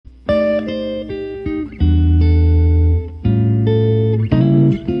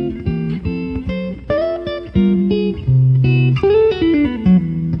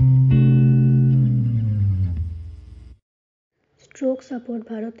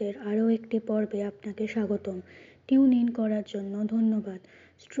ভারতের আরও একটি পর্বে আপনাকে স্বাগতম। টিউন ইন করার জন্য ধন্যবাদ।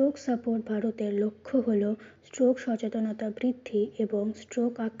 স্ট্রোক সাপোর্ট ভারতের লক্ষ্য হল স্ট্রোক সচেতনতা বৃদ্ধি এবং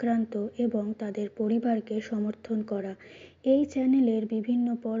স্ট্রোক আক্রান্ত এবং তাদের পরিবারকে সমর্থন করা। এই চ্যানেলের বিভিন্ন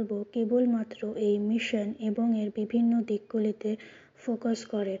পর্ব কেবলমাত্র এই মিশন এবং এর বিভিন্ন দিকগুলিতে ফোকাস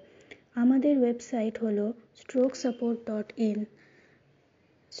করে। আমাদের ওয়েবসাইট হল strokesupport.in।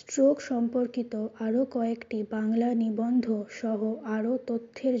 স্ট্রোক সম্পর্কিত আরও কয়েকটি বাংলা নিবন্ধ সহ আরও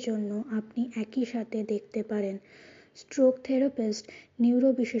তথ্যের জন্য আপনি একই সাথে দেখতে পারেন স্ট্রোক থেরাপিস্ট, নিউরো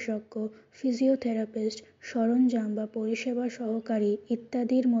বিশেষজ্ঞ, ফিজিওথেরাপিস্ট, সরঞ্জাম বা পরিষেবা সহকারী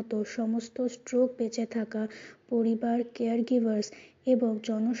ইত্যাদির মতো সমস্ত স্ট্রোক বেঁচে থাকা পরিবার, কেয়ারগিভার্স এবং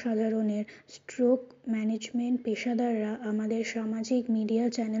জনসাধারণের স্ট্রোক ম্যানেজমেন্ট পেশাদাররা আমাদের সামাজিক মিডিয়া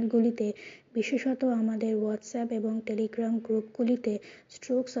চ্যানেলগুলিতে, বিশেষত আমাদের হোয়াটসঅ্যাপ এবং টেলিগ্রাম গ্রুপগুলিতে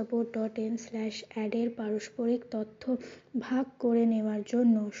strokesupport.in/ad এর পারস্পরিক তথ্য ভাগ করে নেওয়ার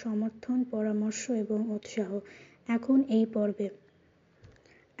জন্য সমর্থন, পরামর্শ এবং উৎসাহ। এখন এই পর্বে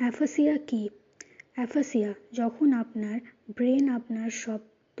অ্যাফাসিয়া কি? অ্যাফাসিয়া যখন আপনার ব্রেন আপনার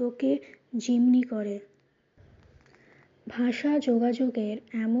শব্দকে জিম্মি করে। ভাষা যোগাযোগের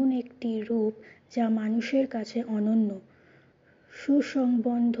এমন একটি রূপ যা মানুষের কাছে অনন্য।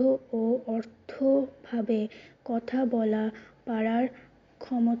 সুসংবদ্ধ ও অর্থভাবে কথা বলা পারার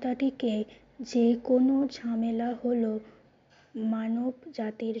ক্ষমতাটিকে যে কোনো ঝামেলা হল মানব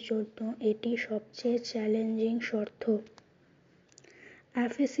জাতির জন্য এটি সবচেয়ে চ্যালেঞ্জিং শর্ত।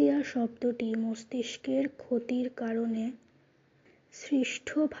 অ্যাফেসিয়া শব্দটি মস্তিষ্কের ক্ষতির কারণে সৃষ্ট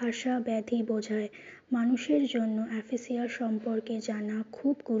ভাষা ব্যাধি বোঝায়। মানুষের জন্য অ্যাফেসিয়া সম্পর্কে জানা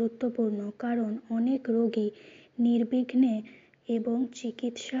খুব গুরুত্বপূর্ণ, কারণ অনেক রোগী নির্বিঘ্নে এবং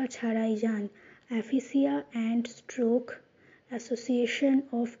চিকিৎসা ছাড়াই যান। Aphasia and stroke association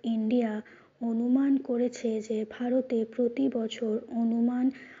of India অনুমান করেছে যে ভারতে প্রতি বছর অনুমান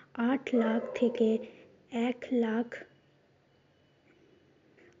 8 লাখ থেকে 1 লাখ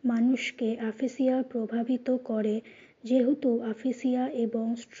মানুষকে অ্যাফেসিয়া প্রভাবিত করে। যেহেতু অ্যাফেসিয়া এবং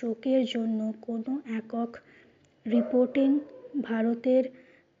স্ট্রোকের জন্য কোনো একক রিপোর্টিং ভারতের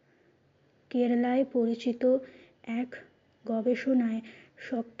কেরালায় পরিচিত এক গবেষণায়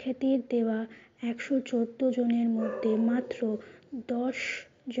স্বীকৃতি দেওয়া 114 জনের মধ্যে মাত্র 10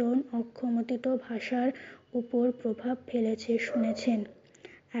 জন অক্ষমতায়িত ভাষার উপর প্রভাব ফেলেছে শুনেছেন।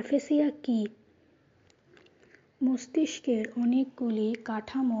 অ্যাফেসিয়া কি? মস্তিষ্কের অনেকগুলি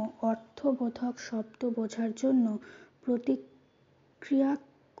কাঠামো অর্থবোধক শব্দ বোঝার জন্য প্রক্রিয়াকরণে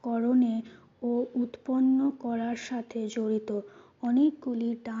ও উৎপন্ন করার সাথে জড়িত। অনেকগুলি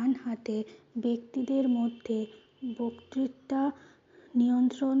ডান হাতে ব্যক্তিদের মধ্যে বক্তৃতা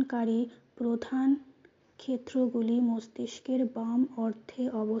নিয়ন্ত্রণকারী প্রধান ক্ষেত্রগুলি মস্তিষ্কের বাম অর্ধে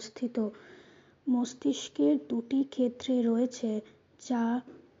অবস্থিত। মস্তিষ্কের দুটি ক্ষেত্র রয়েছে যা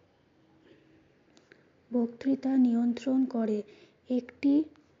বক্তৃতা নিয়ন্ত্রণ করে, একটি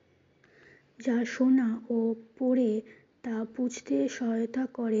যা শোনা ও পড়ে তা বুঝতে সহায়তা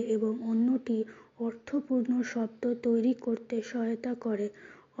করে এবং অন্যটি অর্থপূর্ণ শব্দ তৈরি করতে সহায়তা করে।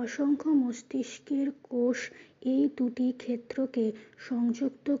 অসংখ্য মস্তিষ্কের কোষ এই দুটি ক্ষেত্রকে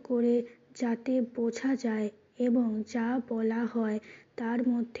সংযুক্ত করে যাতে বোঝা যায় এবং যা বলা হয় তার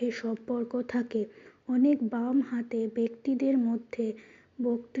মধ্যে সম্পর্ক থাকে। অনেক বাম হাতে ব্যক্তিদের মধ্যে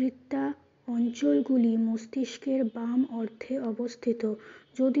বক্তৃতা অঞ্চলগুলি মস্তিষ্কের বাম অর্ধে অবস্থিত,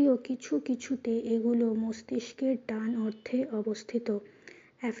 যদিও কিছু কিছুতে এগুলো মস্তিষ্কের ডান অর্ধে অবস্থিত।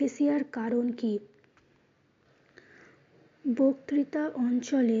 অ্যাফেসিয়ার কারণ কি? বক্তৃতা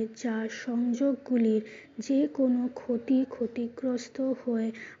অঞ্চলে যা সংযোগগুলির যে কোনো ক্ষতিগ্রস্ত হয়ে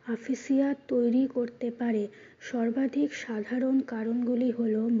অ্যাফেসিয়া তৈরি করতে পারে। সর্বাধিক সাধারণ কারণগুলি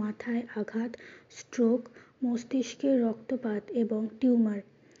হল মাথায় আঘাত, স্ট্রোক, মস্তিষ্কের রক্তপাত এবং টিউমার।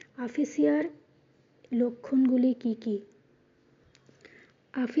 অ্যাফেসিয়ার লক্ষণগুলি কি কি?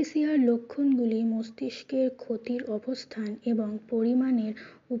 অ্যাফেসিয়ার লক্ষণগুলি মস্তিষ্কের ক্ষতির অবস্থান এবং পরিমাণের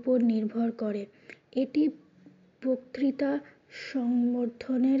উপর নির্ভর করে। এটি বক্তৃতা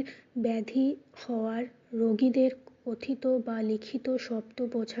সম্বোধনের ব্যাধি হওয়ার রোগীদের কথিত বা লিখিত শব্দ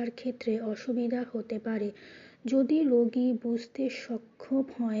বোঝার ক্ষেত্রে অসুবিধা হতে পারে। যদি রোগী বুঝতে সক্ষম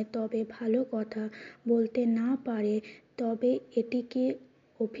হয় তবে ভালো কথা বলতে না পারে তবে এটিকে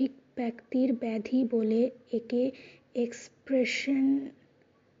অভিব্যক্তির ব্যাধি বলে একে এক্সপ্রেশন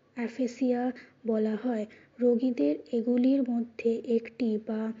অ্যাফেসিয়া বলা হয়। রোগীদের এগুলির মধ্যে একটি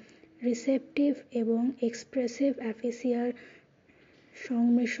বা রিসেপটিভ এবং এক্সপ্রেসিভ অ্যাফেসিয়ার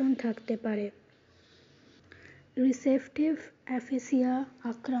সংমিশ্রণ থাকতে পারে। রিসেপটিভ অ্যাফেসিয়া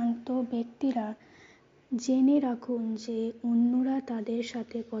আক্রান্ত ব্যক্তিরা জেনে রাখুন যে অন্যরা তাদের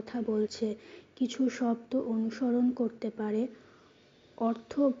সাথে কথা বলছে, কিছু শব্দ অনুসরণ করতে পারে,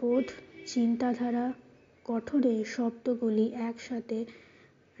 অর্থবোধ চিন্তাধারা গঠনে শব্দগুলি একসাথে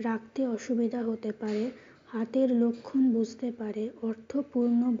রাখতে অসুবিধা হতে পারে, হাতের লক্ষণ বুঝতে পারে,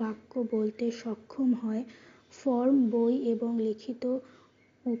 অর্থপূর্ণ বাক্য বলতে সক্ষম হয়, ফর্ম, বই এবং লিখিত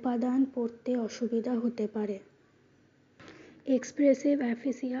উপাদান পড়তে অসুবিধা হতে পারে। এক্সপ্রেসিভ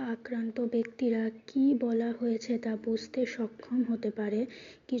অ্যাফিসিয়া আক্রান্ত ব্যক্তিরা কী বলা হয়েছে তা বুঝতে সক্ষম হতে পারে,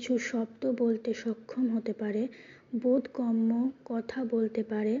 কিছু শব্দ বলতে সক্ষম হতে পারে, বোধগম্য কথা বলতে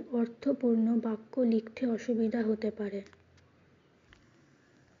পারে, অর্থপূর্ণ বাক্য লিখতে অসুবিধা হতে পারে।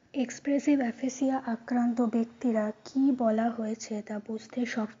 এক্সপ্রেসিভ অ্যাফিসিয়া আক্রান্ত ব্যক্তিরা কী বলা হয়েছে তা বুঝতে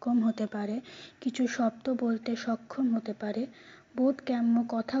সক্ষম হতে পারে, কিছু শব্দ বলতে সক্ষম হতে পারে, বোধগম্য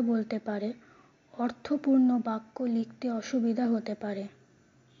কথা বলতে পারে, অর্থপূর্ণ বাক্য লিখতে অসুবিধা হতে পারে।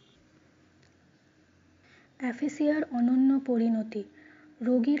 অ্যাফিসিয়ার অনন্য পরিণতি।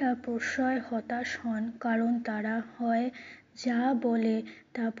 রোগীরা প্রশয় হতাশ হন কারণ তারা হয় যা বলে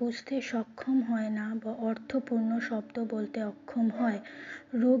তা বুঝতে সক্ষম হয় না বা অর্থপূর্ণ শব্দ বলতে অক্ষম হয়।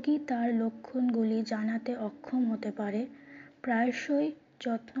 রোগী তার লক্ষণগুলি জানাতে অক্ষম হতে পারে। প্রায়শই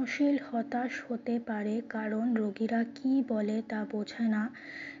যত্নশীল হতাশ হতে পারে কারণ রোগীরা কী বলে তা বোঝে না।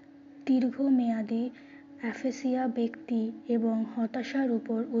 দীর্ঘমেয়াদী অ্যাফিসিয়া ব্যক্তি এবং হতাশার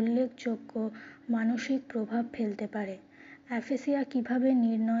উপর উল্লেখযোগ্য মানসিক প্রভাব ফেলতে পারে। অ্যাফিসিয়া কিভাবে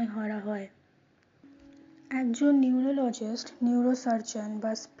নির্ণয় করা হয়? একজন নিউরোলজিস্ট, নিউরোসার্জন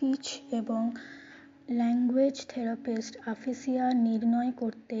বা স্পিচ এবং ল্যাঙ্গুয়েজ থেরাপিস্ট অ্যাফিসিয়া নির্ণয়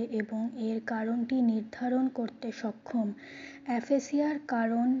করতে এবং এর কারণটি নির্ধারণ করতে সক্ষম। অ্যাফিসিয়ার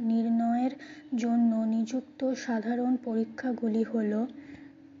কারণ নির্ণয়ের জন্য নিযুক্ত সাধারণ পরীক্ষাগুলি হল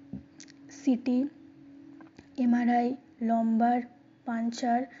CT, MRI, lumbar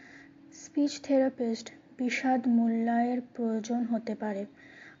puncture. Speech therapist বিষাদ মূল্যায়ের প্রয়োজন হতে পারে।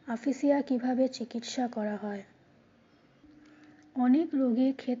 অ্যাফিসিয়া কিভাবে চিকিৎসা করা হয়? অনেক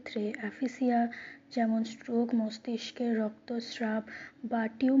রোগীর ক্ষেত্রে অ্যাফিসিয়া যেমন স্ট্রোক, মস্তিষ্কের রক্তস্রাব বা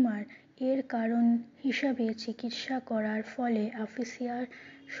টিউমার এর কারণ হিসাবে চিকিৎসা করার ফলে অ্যাফিসিয়ার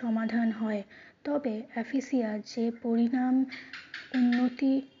সমাধান হয়। তবে অ্যাফিসিয়া যে পরিণাম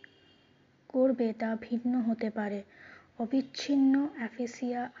উন্নতি করবে তা ভিন্ন হতে পারে। অবিচ্ছিন্ন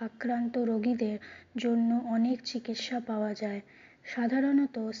অ্যাফিসিয়া আক্রান্ত রোগীদের জন্য অনেক চিকিৎসা পাওয়া যায়।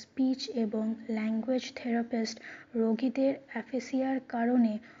 সাধারণত স্পিচ এবং ল্যাঙ্গুয়েজ থেরাপিস্ট রোগীদের অ্যাফিসিয়ার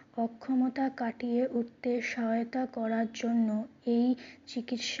কারণে অক্ষমতা কাটিয়ে উঠতে সহায়তা করার জন্য এই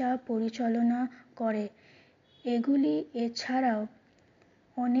চিকিৎসা পরিচালনা করে। এগুলি এছাড়াও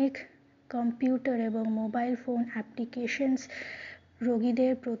অনেক কম্পিউটার এবং মোবাইল ফোন অ্যাপ্লিকেশনস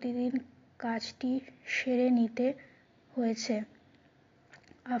রোগীদের প্রতিদিন কাজটি সেরে নিতে হয়েছে।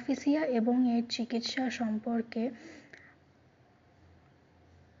 অ্যাফিসিয়া এবং এর চিকিৎসা সম্পর্কে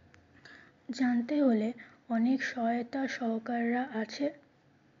জানতে হলে অনেক সহায়তা সহকারীরা আছে।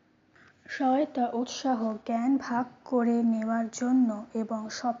 সহায়তা, উৎসাহ, জ্ঞান ভাগ করে নেওয়ার জন্য এবং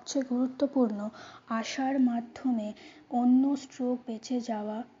সবচেয়ে গুরুত্বপূর্ণ আশার মাধ্যমে অন্য স্ট্রোক বেঁচে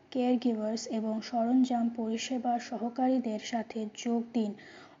যাওয়া কেয়ারগিভার্স এবং সরঞ্জাম পরিষেবা সহকারীদের সাথে যোগ দিন।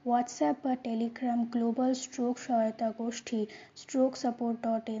 হোয়াটসঅ্যাপ বা টেলিগ্রাম গ্লোবাল স্ট্রোক সহায়তা গোষ্ঠী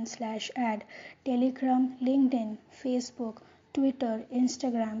strokesupport.in/add, Telegram, LinkedIn, Facebook, Twitter,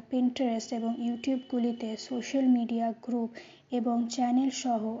 Instagram, Pinterest এবং ইউটিউবগুলিতে সোশ্যাল মিডিয়া গ্রুপ এবং চ্যানেল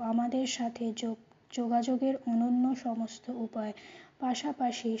সহ আমাদের সাথে যোগাযোগের অনন্য সমস্ত উপায়,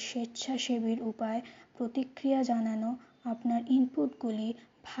 পাশাপাশি স্বেচ্ছাসেবীর উপায়, প্রতিক্রিয়া জানানো, আপনার ইনপুটগুলি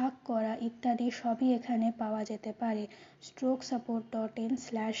ভাগ করা ইত্যাদি সবই এখানে পাওয়া যেতে পারে।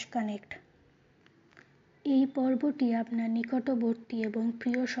 strokesupport.in/connect। এই পর্বটি আপনার নিকটবর্তী এবং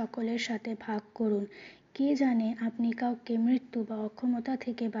প্রিয় সকলের সাথে ভাগ করুন। কে জানে আপনি কাউকে মৃত্যু বা অক্ষমতা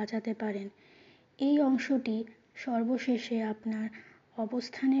থেকে বাঁচাতে পারেন। এই অংশটি সর্বশেষে আপনার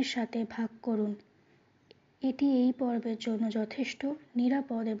অবস্থানের সাথে ভাগ করুন। এটি এই পর্বের জন্য যথেষ্ট।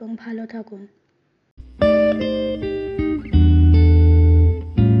 নিরাপদ এবং ভালো থাকুন।